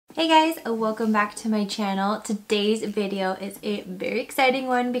Hey guys, welcome back to my channel. Today's video is a very exciting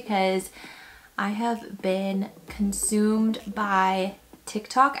one because I have been consumed by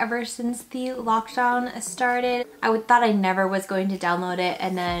TikTok ever since the lockdown started. I thought I never was going to download it,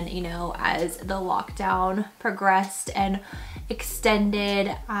 and then, you know, as the lockdown progressed and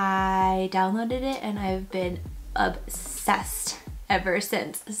extended, I downloaded it and I've been obsessed ever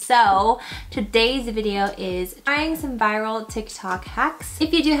since. So today's video is trying some viral TikTok hacks.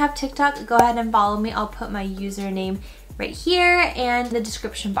 If you do have TikTok, go ahead and follow me. I'll put my username right here and the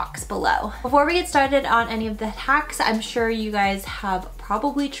description box below. Before we get started on any of the hacks, I'm sure you guys have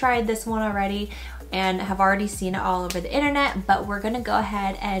probably tried this one already and have already seen it all over the internet, but we're gonna go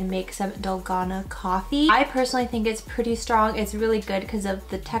ahead and make some Dalgona coffee. I personally think it's pretty strong. It's really good because of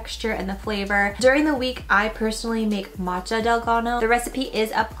the texture and the flavor. During the week, I personally make matcha Dalgona. The recipe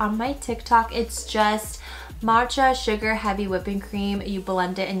is up on my TikTok. It's just matcha, sugar, heavy whipping cream. You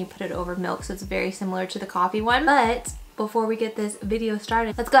blend it and you put it over milk, so it's very similar to the coffee one. But before we get this video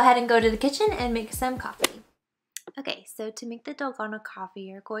started, let's go ahead and go to the kitchen and make some coffee. Okay, so to make the Dalgona coffee,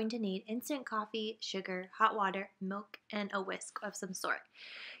 you're going to need instant coffee, sugar, hot water, milk, and a whisk of some sort.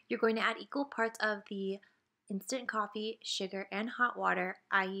 You're going to add equal parts of the instant coffee, sugar, and hot water.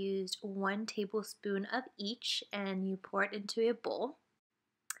 I used 1 tablespoon of each, and you pour it into a bowl.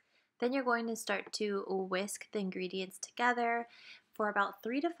 Then you're going to start to whisk the ingredients together for about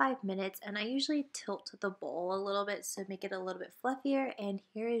 3 to 5 minutes, and I usually tilt the bowl a little bit so make it a little bit fluffier, and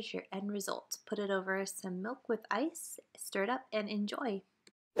here is your end result. Put it over some milk with ice, stir it up, and enjoy.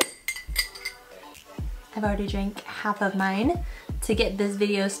 I've already drank half of mine to get this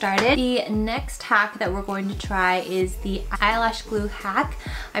video started. The next hack that we're going to try is the eyelash glue hack.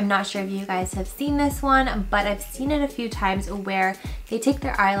 I'm not sure if you guys have seen this one, but I've seen it a few times where they take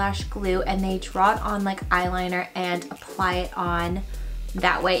their eyelash glue and they draw it on like eyeliner and apply it on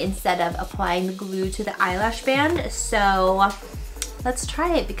that way instead of applying the glue to the eyelash band. So let's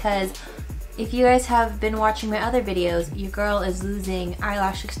try it, because if you guys have been watching my other videos, your girl is losing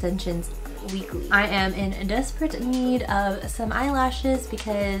eyelash extensions weekly. I am in desperate need of some eyelashes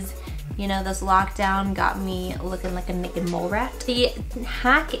because, you know, this lockdown got me looking like a naked mole rat. The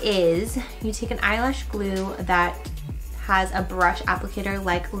hack is you take an eyelash glue that has a brush applicator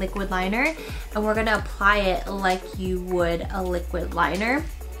like liquid liner, and we're gonna apply it like you would a liquid liner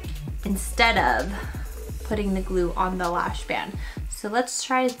instead of putting the glue on the lash band. So let's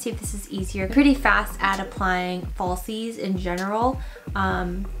try to see if this is easier. I'm pretty fast at applying falsies in general.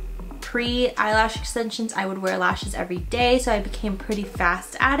 Pre-eyelash extensions, I would wear lashes every day, so I became pretty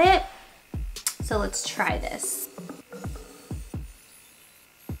fast at it. So let's try this.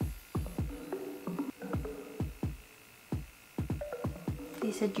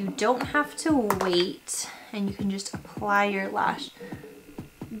 They said you don't have to wait and you can just apply your lash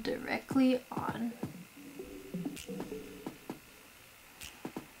directly on.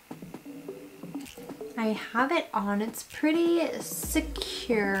 I have it on, it's pretty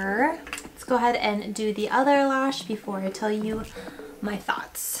secure. Let's go ahead and do the other lash before I tell you my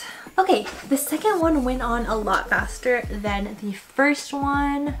thoughts. Okay, the second one went on a lot faster than the first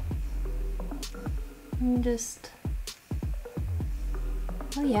one.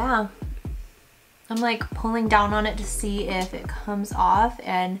 Oh yeah. I'm like pulling down on it to see if it comes off,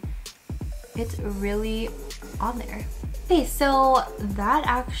 and it's really on there. Okay, so that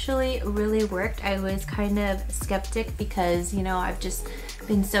actually really worked. I was kind of skeptic because, you know, I've just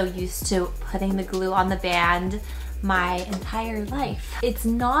been so used to putting the glue on the band my entire life. It's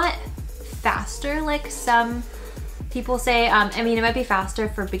not faster like some people say. I mean, it might be faster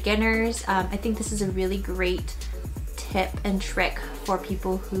for beginners. I think this is a really great tip and trick for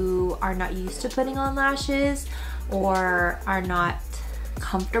people who are not used to putting on lashes or are not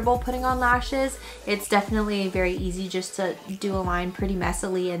comfortable putting on lashes. It's definitely very easy just to do a line pretty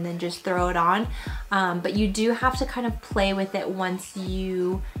messily and then just throw it on. But you do have to kind of play with it once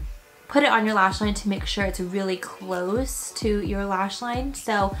you put it on your lash line to make sure it's really close to your lash line.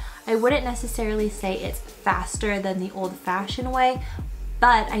 So I wouldn't necessarily say it's faster than the old-fashioned way,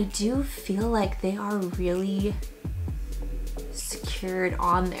 but I do feel like they are really secured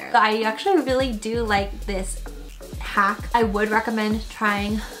on there. So I actually really do like this hack. I would recommend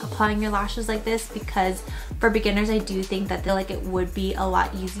trying applying your lashes like this because for beginners, I do think that it would be a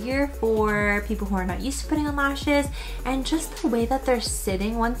lot easier for people who are not used to putting on lashes, and just the way that they're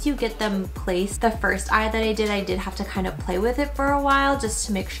sitting once you get them placed. The first eye that I did have to kind of play with it for a while just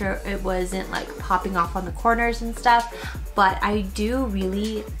to make sure it wasn't like popping off on the corners and stuff, but I do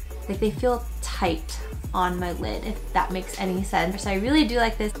really like they feel tight on my lid, if that makes any sense. So I really do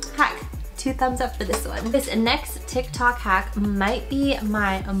like this hack. 2 thumbs up for this one. This next TikTok hack might be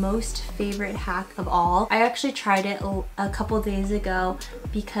my most favorite hack of all. I actually tried it a couple days ago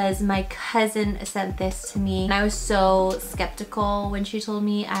because my cousin sent this to me and I was so skeptical when she told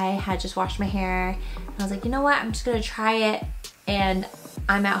me. I had just washed my hair and I was like, you know what, I'm just gonna try it, and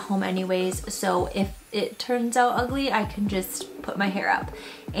I'm at home anyways, so if it turns out ugly, I can just put my hair up.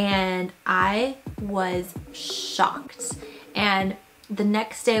 And I was shocked. And the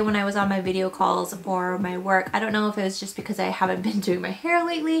next day when I was on my video calls for my work, I don't know if it was just because I haven't been doing my hair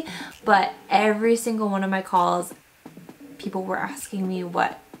lately, but every single one of my calls, people were asking me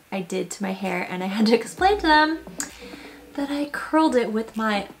what I did to my hair, and I had to explain to them that I curled it with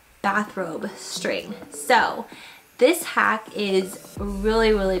my bathrobe string. So this hack is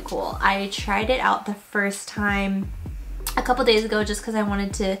really, really cool. I tried it out the first time a couple days ago just because I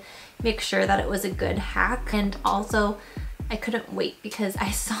wanted to make sure that it was a good hack, and also I couldn't wait because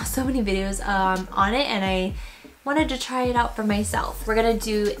I saw so many videos on it and I wanted to try it out for myself. We're gonna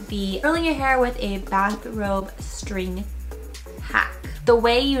do the curling your hair with a bathrobe string hack. The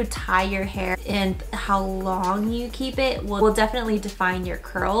way you tie your hair and how long you keep it will definitely define your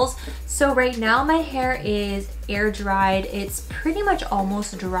curls. So right now my hair is air dried. It's pretty much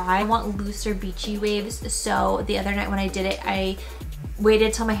almost dry. I want looser beachy waves, so the other night when I did it, I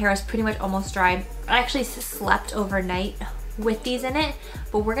waited till my hair was pretty much almost dry. I actually slept overnight with these in it,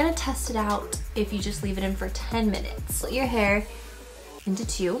 but we're gonna test it out if you just leave it in for 10 minutes. Split your hair into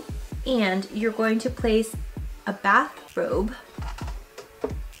 2, and you're going to place a bathrobe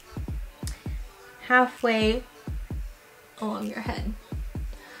halfway along your head.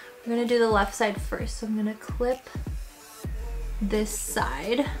 We're gonna do the left side first, so I'm gonna clip this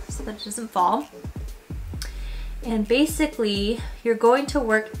side so that it doesn't fall. And basically, you're going to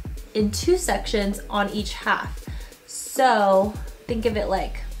work in 2 sections on each half. So think of it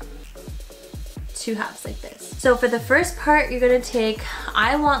like 2 halves like this. So for the first part, you're gonna take,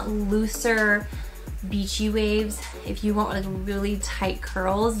 I want looser beachy waves. If you want like really tight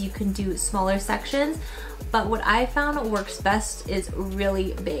curls, you can do smaller sections, but what I found works best is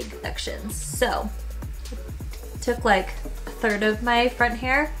really big sections. So took like 1/3 of my front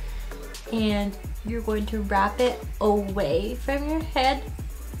hair, and you're going to wrap it away from your head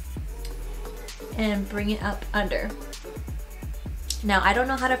and bring it up under. Now I don't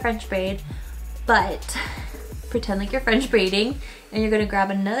know how to French braid, but pretend like you're French braiding, and you're gonna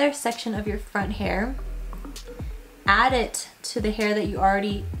grab another section of your front hair, add it to the hair that you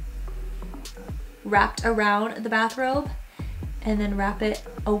already wrapped around the bathrobe, and then wrap it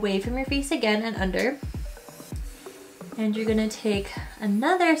away from your face again and under. And you're gonna take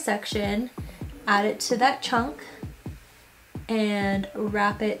another section, add it to that chunk, and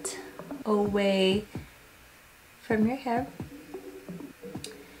wrap it away from your hair.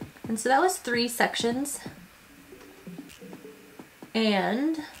 And so that was 3 sections.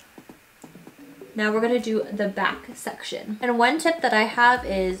 And now we're gonna do the back section. And one tip that I have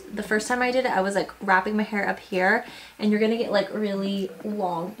is, the first time I did it, I was like wrapping my hair up here, and you're gonna get like really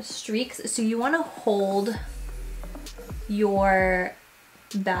long streaks. So you wanna hold your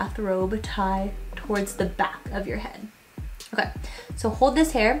bathrobe tie towards the back of your head. Okay, so hold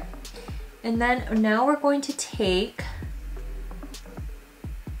this hair, and then now we're going to take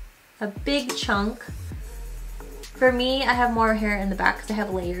a big chunk. For me, I have more hair in the back because I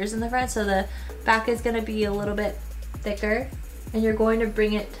have layers in the front, so the back is gonna be a little bit thicker, and you're going to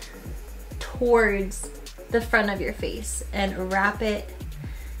bring it towards the front of your face and wrap it.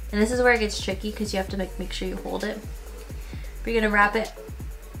 And this is where it gets tricky because you have to make sure you hold it. But you're gonna wrap it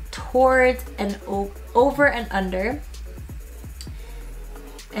towards and over and under,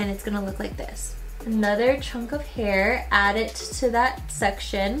 and it's gonna look like this. Another chunk of hair, add it to that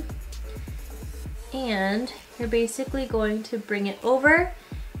section, and you're basically going to bring it over,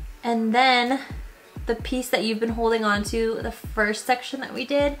 and then the piece that you've been holding on to, the first section that we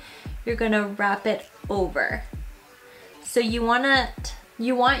did, you're gonna wrap it over. So you want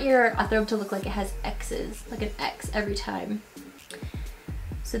your bathrobe to look like it has X's, like an X every time.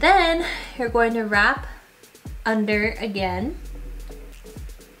 So then you're going to wrap under again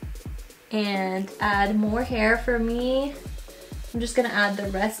and add more hair. For me, I'm just gonna add the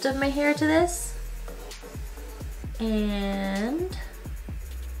rest of my hair to this. And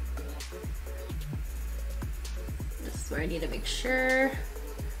this is where I need to make sure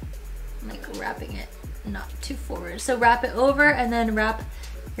I'm like wrapping it not too forward. So wrap it over, and then wrap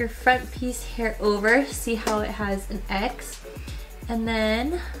your front piece hair over. See how it has an X? And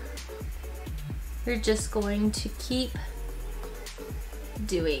then you're just going to keep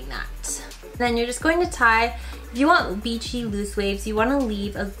doing that. Then you're just going to tie. If you want beachy loose waves, you want to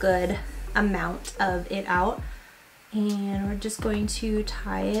leave a good amount of it out. And we're just going to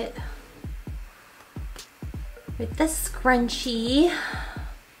tie it with the scrunchie.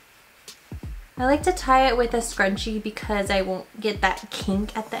 I like to tie it with a scrunchie because I won't get that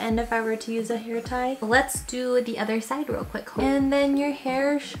kink at the end if I were to use a hair tie. Let's do the other side real quick. And then your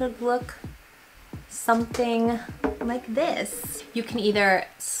hair should look something like this. You can either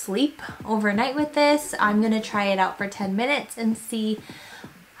sleep overnight with this. I'm gonna try it out for 10 minutes and see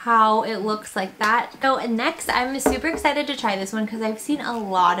how it looks like that. So next, I'm super excited to try this one because I've seen a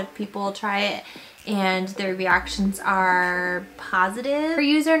lot of people try it and their reactions are positive. Her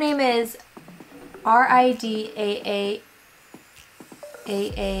username is RIDAAAAMAT,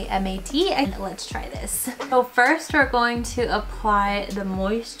 and let's try this. So first we're going to apply the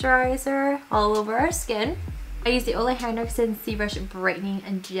moisturizer all over our skin. I use the Ole Henriksen C-Brush Brightening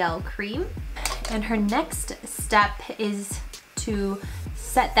and Gel Cream. And her next step is to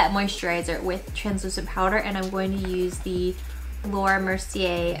set that moisturizer with translucent powder, and I'm going to use the Laura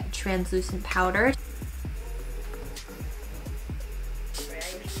Mercier translucent powder.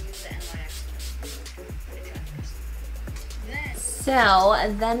 So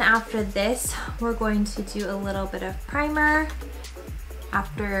then after this, we're going to do a little bit of primer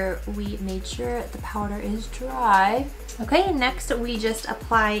after we made sure the powder is dry. Okay, next we just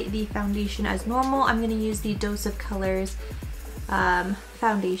apply the foundation as normal. I'm gonna use the Dose of Colors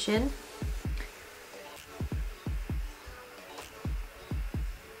foundation.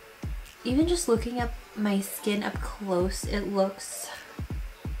 Even just looking at my skin up close, it looks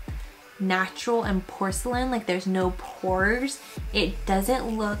natural and porcelain, like there's no pores. It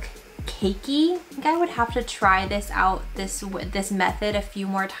doesn't look cakey. I think I would have to try this out, this method a few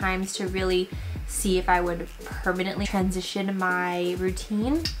more times to really see if I would permanently transition my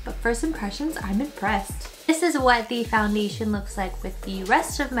routine. But first impressions, I'm impressed. This is what the foundation looks like with the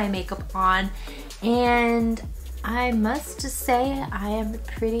rest of my makeup on, and I must say I am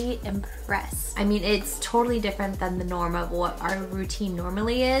pretty impressed. I mean, it's totally different than the norm of what our routine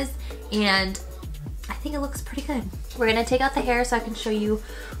normally is, and I think it looks pretty good. We're gonna take out the hair so I can show you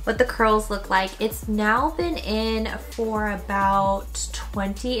what the curls look like. It's now been in for about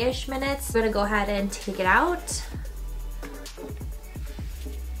 20-ish minutes. I'm gonna go ahead and take it out.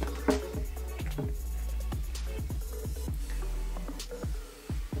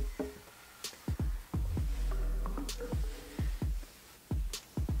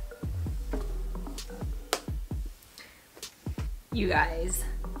 You guys,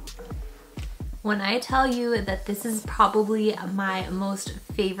 when I tell you that this is probably my most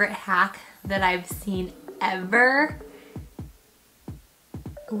favorite hack that I've seen ever,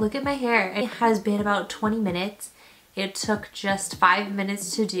 look at my hair. It has been about 20 minutes. It took just 5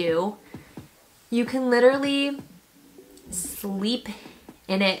 minutes to do. You can literally sleep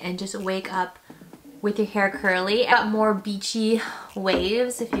in it and just wake up with your hair curly. I got more beachy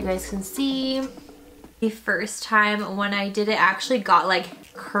waves, if you guys can see. The first time when I did it, I actually got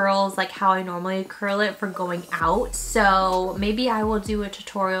like curls like how I normally curl it for going out. So maybe I will do a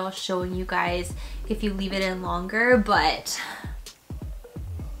tutorial showing you guys if you leave it in longer, but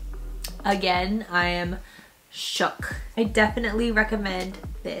again, I am shook. I definitely recommend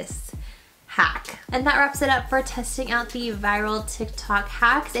this hack. And that wraps it up for testing out the viral TikTok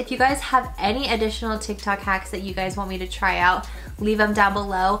hacks. If you guys have any additional TikTok hacks that you guys want me to try out, leave them down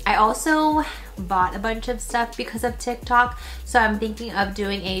below. I also bought a bunch of stuff because of TikTok, so I'm thinking of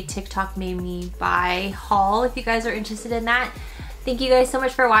doing a TikTok made me buy haul if you guys are interested in that. Thank you guys so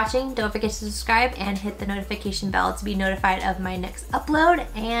much for watching. Don't forget to subscribe and hit the notification bell to be notified of my next upload,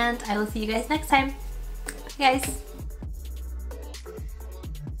 and I will see you guys next time. Bye guys.